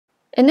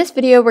In this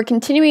video, we're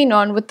continuing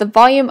on with the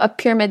Volume of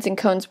Pyramids and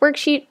Cones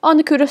worksheet on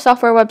the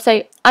KutaSoftware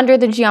website under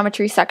the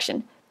Geometry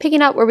section,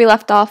 picking up where we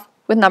left off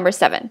with number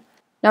 7.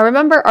 Now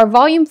remember, our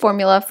volume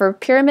formula for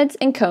pyramids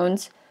and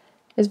cones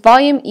is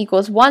volume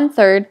equals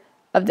 1/3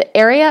 of the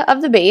area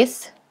of the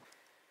base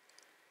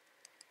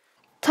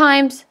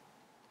times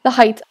the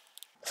height.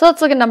 So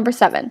let's look at number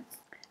 7.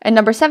 And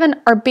number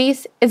 7, our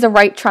base is a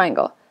right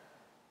triangle,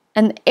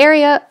 and the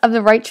area of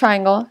the right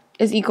triangle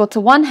is equal to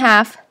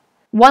 1/2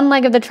 one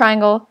leg of the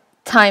triangle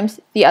times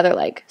the other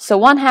leg. So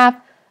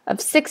 1/2 of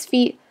 6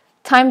 feet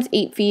times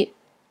 8 feet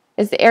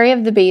is the area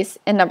of the base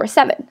in number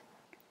 7.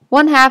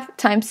 1/2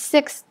 times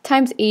 6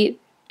 times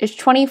 8 is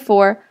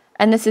 24,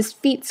 and this is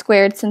feet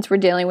squared since we're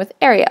dealing with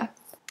area.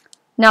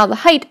 Now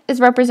the height is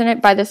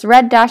represented by this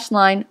red dashed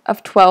line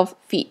of 12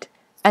 feet,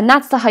 and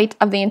that's the height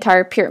of the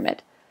entire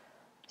pyramid.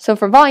 So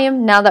for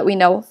volume, now that we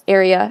know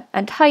area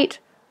and height,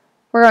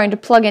 we're going to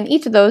plug in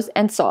each of those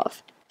and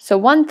solve. So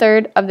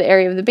 1/3 of the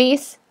area of the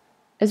base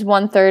is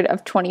 1/3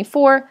 of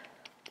 24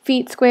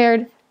 feet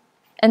squared,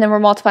 and then we're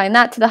multiplying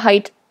that to the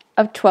height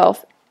of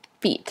 12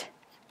 feet.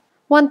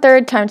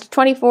 1/3 times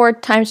 24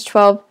 times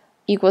 12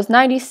 equals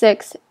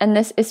 96, and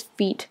this is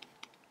feet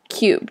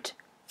cubed.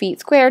 Feet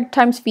squared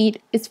times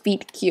feet is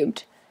feet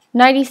cubed.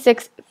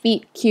 96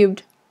 feet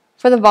cubed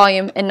for the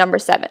volume in number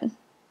 7.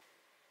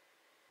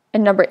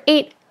 In number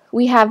 8,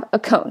 we have a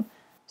cone.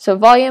 So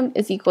volume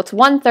is equal to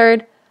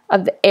 1/3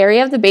 of the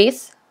area of the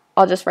base,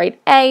 I'll just write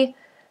A,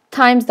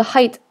 times the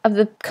height of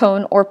the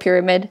cone or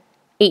pyramid,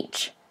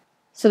 H.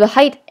 So the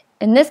height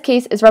in this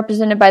case is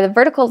represented by the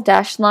vertical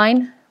dashed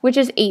line, which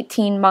is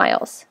 18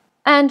 miles.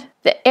 And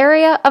the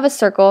area of a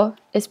circle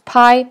is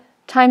pi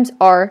times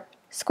r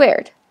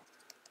squared.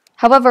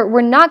 However,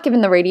 we're not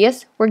given the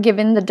radius, we're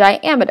given the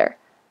diameter.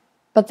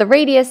 But the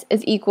radius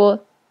is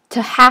equal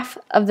to half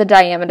of the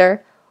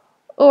diameter,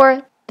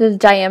 or the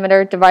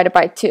diameter divided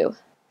by 2.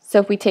 So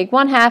if we take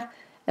 1/2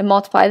 and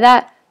multiply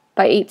that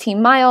by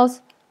 18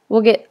 miles,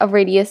 we'll get a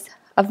radius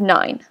of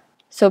 9.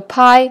 So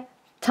pi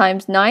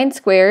times 9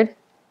 squared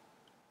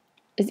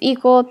is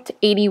equal to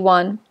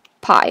 81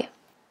 pi.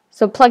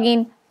 So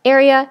plugging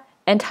area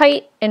and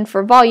height in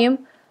for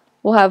volume,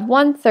 we'll have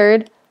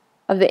 1/3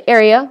 of the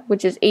area,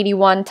 which is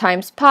 81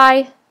 times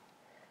pi,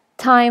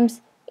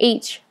 times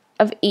h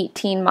of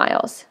 18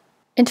 miles.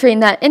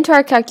 Entering that into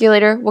our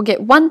calculator, we'll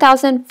get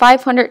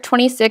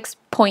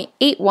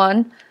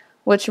 1,526.81,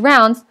 which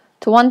rounds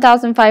to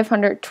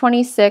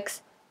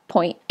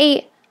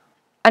 1,526.8.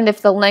 And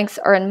if the lengths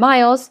are in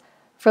miles,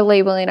 for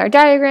labeling our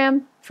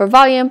diagram, for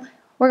volume,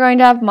 we're going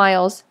to have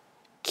miles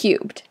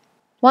cubed.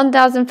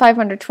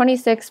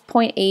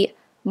 1,526.8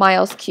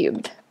 miles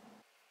cubed.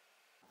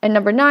 And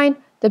number 9,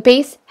 the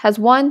base has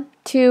 1,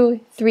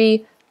 2,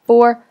 3,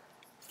 4,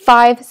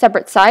 5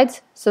 separate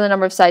sides, so the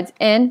number of sides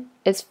in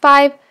is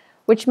 5,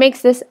 which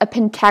makes this a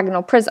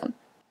pentagonal prism.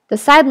 The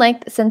side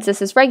length, since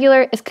this is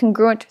regular, is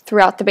congruent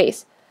throughout the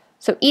base,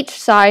 so each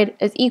side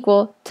is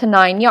equal to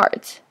 9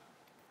 yards.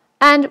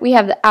 And we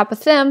have the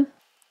apothem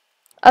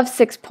of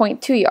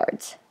 6.2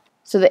 yards.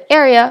 So the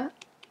area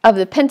of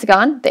the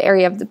pentagon, the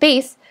area of the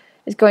base,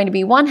 is going to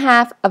be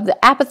 1/2 of the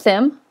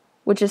apothem,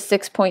 which is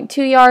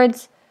 6.2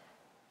 yards,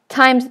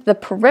 times the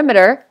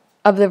perimeter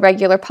of the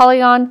regular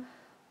polygon,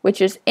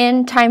 which is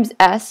n times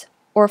s,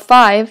 or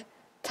 5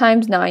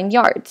 times 9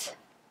 yards.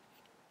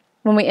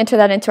 When we enter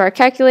that into our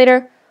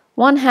calculator,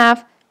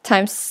 1/2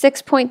 times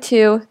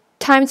 6.2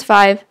 times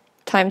 5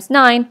 times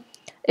 9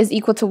 is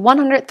equal to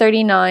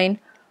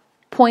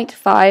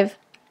 139.5,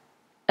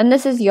 and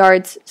this is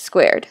yards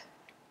squared.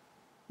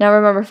 Now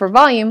remember, for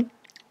volume,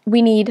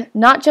 we need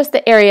not just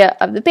the area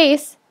of the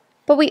base,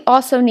 but we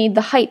also need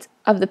the height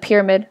of the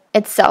pyramid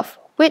itself,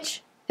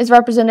 which is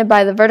represented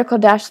by the vertical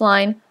dashed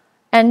line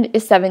and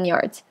is 7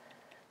 yards.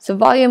 So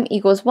volume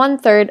equals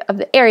 1/3 of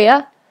the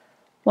area,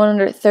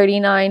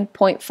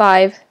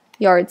 139.5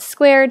 yards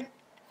squared,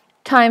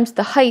 times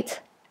the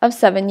height of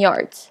 7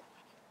 yards.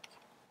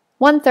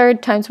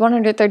 1/3 times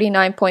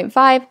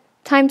 139.5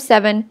 times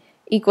 7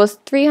 equals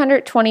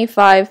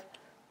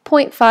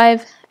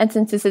 325.5, and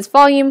since this is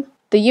volume,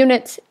 the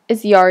units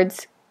is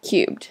yards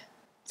cubed.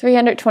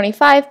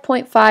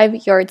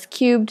 325.5 yards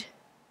cubed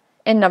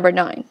in number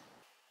 9.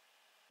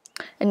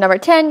 In number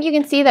 10, you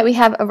can see that we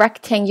have a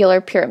rectangular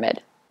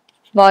pyramid.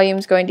 Volume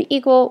is going to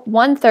equal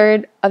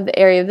 1/3 of the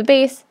area of the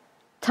base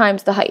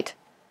times the height.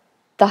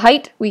 The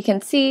height, we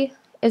can see,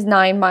 is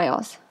 9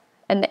 miles,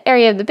 and the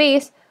area of the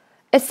base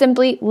is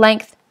simply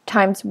length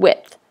times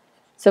width.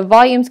 So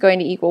volume is going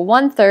to equal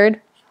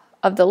 1/3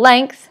 of the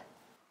length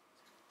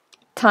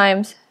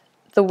times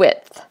the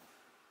width.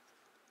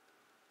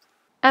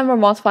 And we're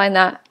multiplying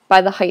that by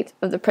the height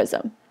of the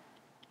prism.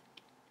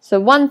 So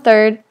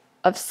 1/3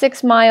 of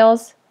 6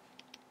 miles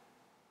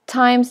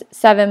times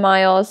 7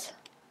 miles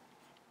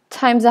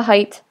times the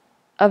height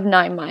of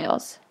 9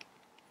 miles.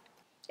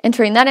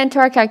 Entering that into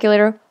our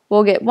calculator,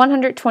 we'll get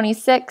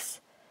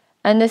 126,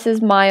 and this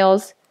is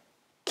miles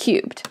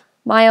cubed.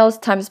 Miles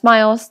times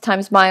miles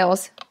times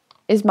miles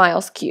is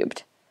miles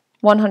cubed.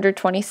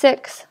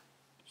 126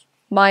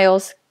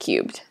 miles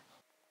cubed.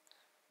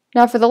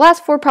 Now for the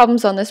last 4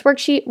 problems on this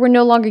worksheet, we're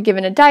no longer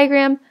given a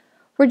diagram,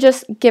 we're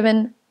just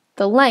given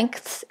the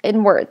lengths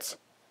in words.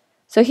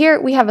 So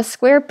here we have a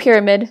square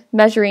pyramid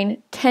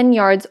measuring 10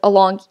 yards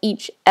along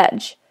each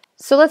edge.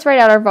 So let's write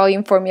out our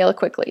volume formula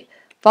quickly.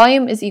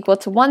 Volume is equal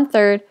to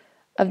 1/3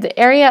 of the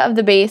area of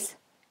the base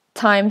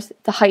times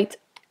the height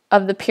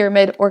of the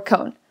pyramid or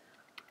cone.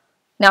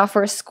 Now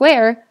for a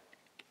square,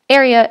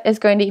 area is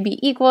going to be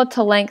equal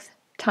to length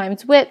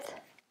times width,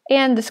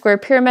 and the square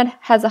pyramid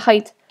has a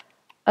height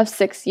of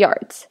 6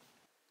 yards.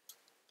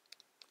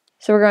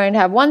 So we're going to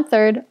have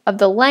 1/3 of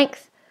the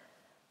length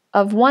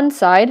of one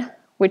side,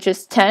 which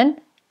is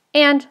 10,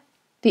 and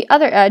the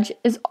other edge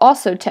is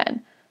also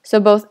 10. So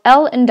both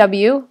L and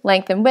W,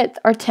 length and width,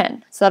 are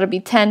 10. So that'll be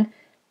 10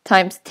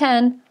 times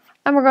 10,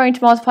 and we're going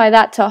to multiply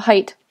that to a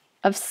height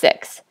of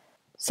 6.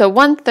 So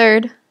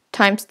 1/3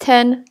 times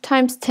 10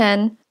 times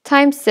 10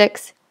 times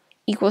 6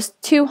 equals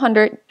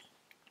 200.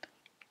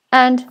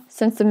 And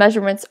since the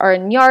measurements are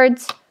in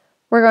yards,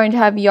 we're going to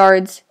have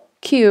yards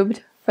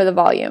cubed for the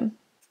volume.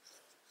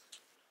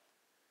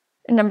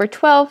 And number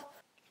 12,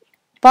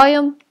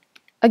 volume,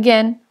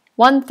 again,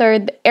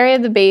 1/3 the area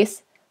of the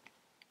base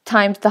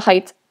times the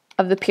height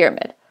of the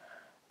pyramid.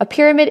 A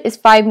pyramid is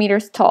 5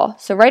 meters tall,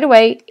 so right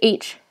away,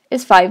 H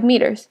is 5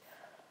 meters.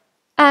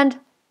 And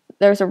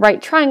there's a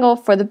right triangle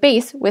for the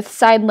base with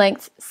side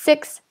lengths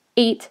 6,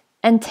 8,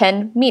 and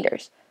 10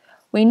 meters.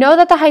 We know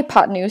that the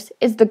hypotenuse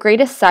is the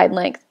greatest side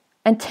length,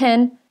 and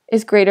 10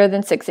 is greater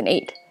than 6 and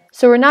 8.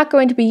 So we're not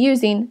going to be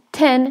using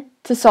 10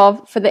 to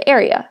solve for the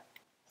area.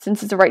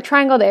 Since it's a right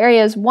triangle, the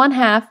area is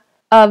 1/2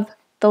 of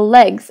the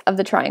legs of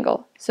the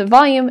triangle. So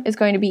volume is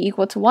going to be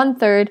equal to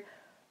 1/3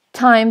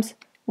 times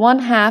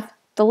 1/2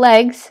 the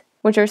legs,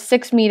 which are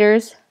 6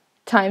 meters,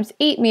 times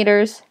 8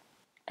 meters,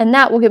 and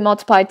that will get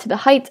multiplied to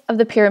the height of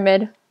the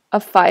pyramid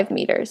of 5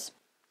 meters.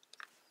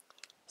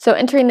 So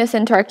entering this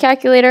into our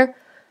calculator,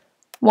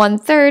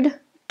 1/3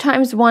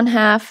 times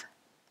 1/2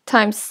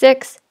 times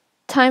 6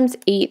 times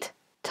 8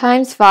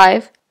 times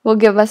 5 will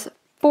give us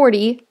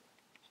 40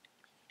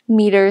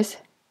 meters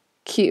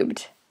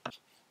cubed.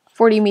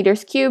 40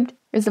 meters cubed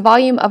is the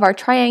volume of our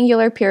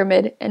triangular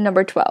pyramid in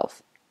number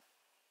 12.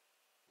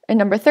 In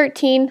number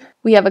 13,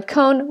 we have a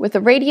cone with a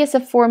radius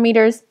of 4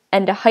 meters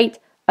and a height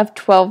of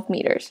 12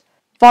 meters.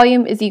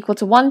 Volume is equal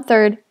to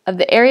 1/3 of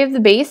the area of the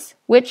base,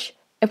 which,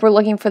 if we're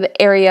looking for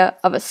the area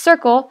of a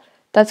circle,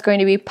 that's going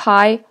to be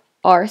pi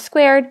r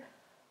squared.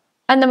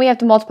 And then we have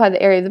to multiply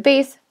the area of the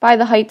base by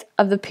the height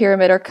of the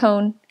pyramid or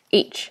cone,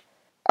 h.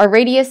 Our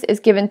radius is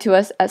given to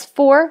us as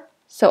 4,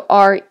 so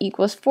r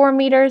equals 4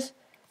 meters,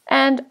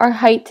 and our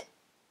height,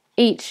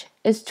 h,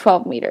 is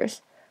 12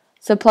 meters.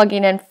 So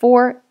plugging in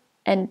 4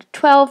 and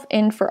 12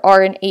 in for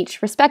r and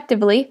h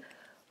respectively,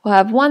 we'll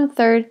have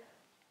 1/3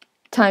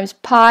 times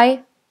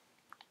pi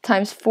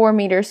times 4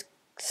 meters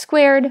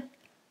squared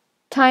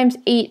times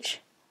h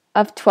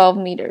of 12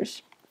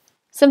 meters.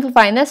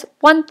 Simplifying this,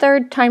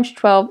 1/3 times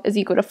 12 is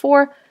equal to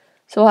 4,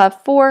 so we'll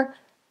have 4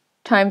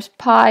 times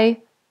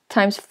pi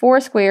times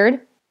 4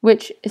 squared,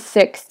 which is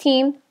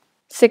 16.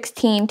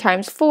 16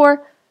 times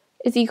 4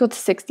 is equal to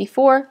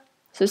 64,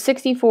 so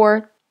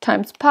 64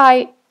 times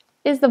pi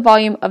is the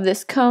volume of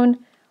this cone,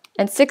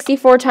 and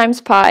 64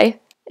 times pi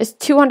is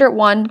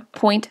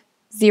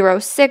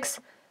 201.06,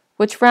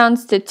 which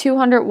rounds to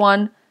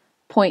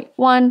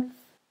 201.1,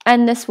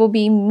 and this will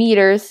be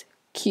meters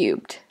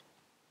cubed.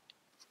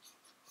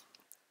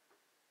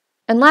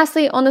 And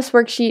lastly, on this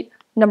worksheet,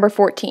 number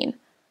 14.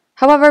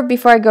 However,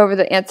 before I go over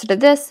the answer to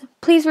this,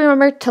 please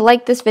remember to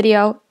like this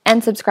video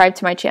and subscribe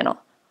to my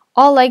channel.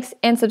 All likes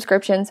and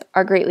subscriptions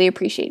are greatly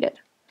appreciated.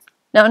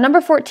 Now, in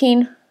number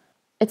 14,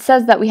 it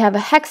says that we have a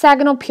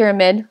hexagonal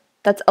pyramid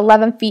that's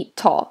 11 feet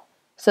tall.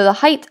 So the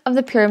height of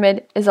the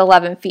pyramid is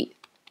 11 feet.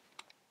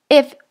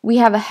 If we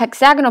have a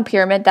hexagonal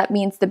pyramid, that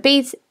means the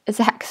base is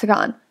a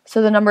hexagon,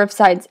 so the number of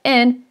sides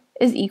in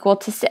is equal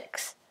to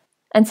 6.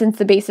 And since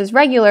the base is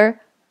regular,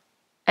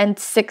 and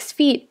 6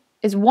 feet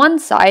is one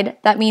side,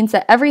 that means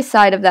that every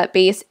side of that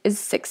base is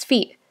 6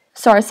 feet.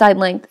 So our side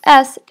length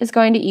S is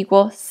going to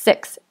equal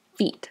 6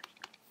 feet.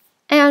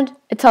 And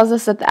it tells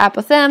us that the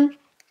apothem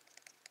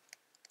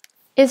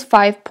is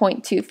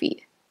 5.2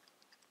 feet.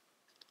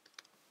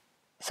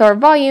 So our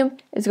volume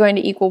is going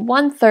to equal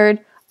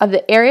 1/3 of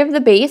the area of the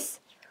base,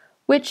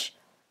 which,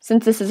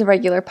 since this is a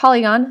regular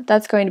polygon,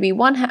 that's going to be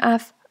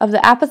 1/2 of the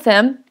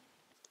apothem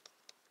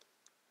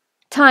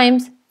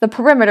times the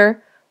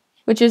perimeter,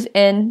 which is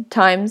n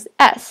times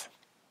s.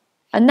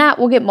 And that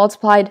will get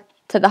multiplied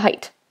to the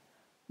height.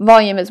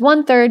 Volume is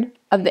 1/3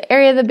 of the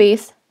area of the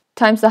base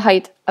times the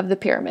height of the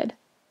pyramid.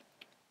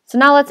 So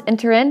now let's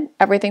enter in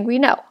everything we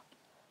know.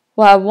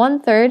 We'll have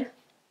 1/3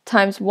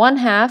 times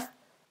 1/2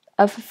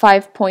 of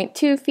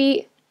 5.2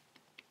 feet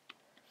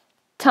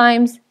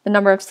times the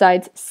number of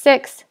sides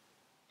 6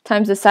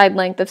 times the side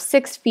length of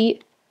 6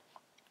 feet,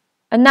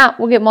 and that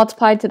will get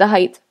multiplied to the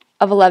height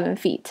of 11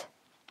 feet.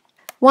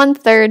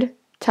 1/3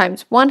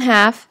 times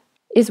 1/2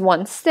 is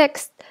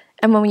 1/6,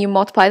 and when you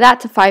multiply that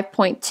to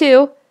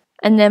 5.2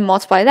 and then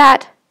multiply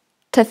that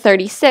to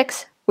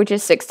 36, which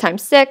is 6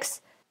 times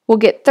 6, we'll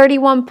get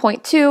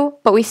 31.2,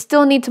 but we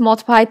still need to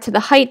multiply to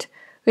the height,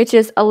 which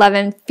is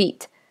 11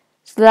 feet.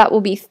 So that will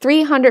be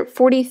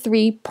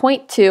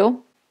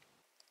 343.2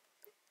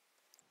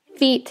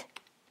 feet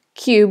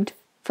cubed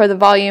for the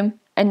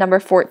volume and number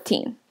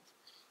 14.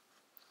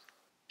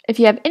 If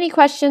you have any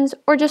questions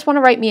or just want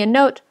to write me a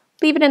note,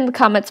 leave it in the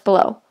comments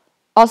below.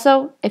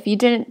 Also, if you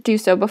didn't do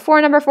so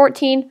before number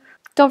 14,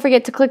 don't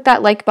forget to click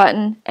that like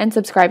button and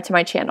subscribe to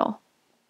my channel.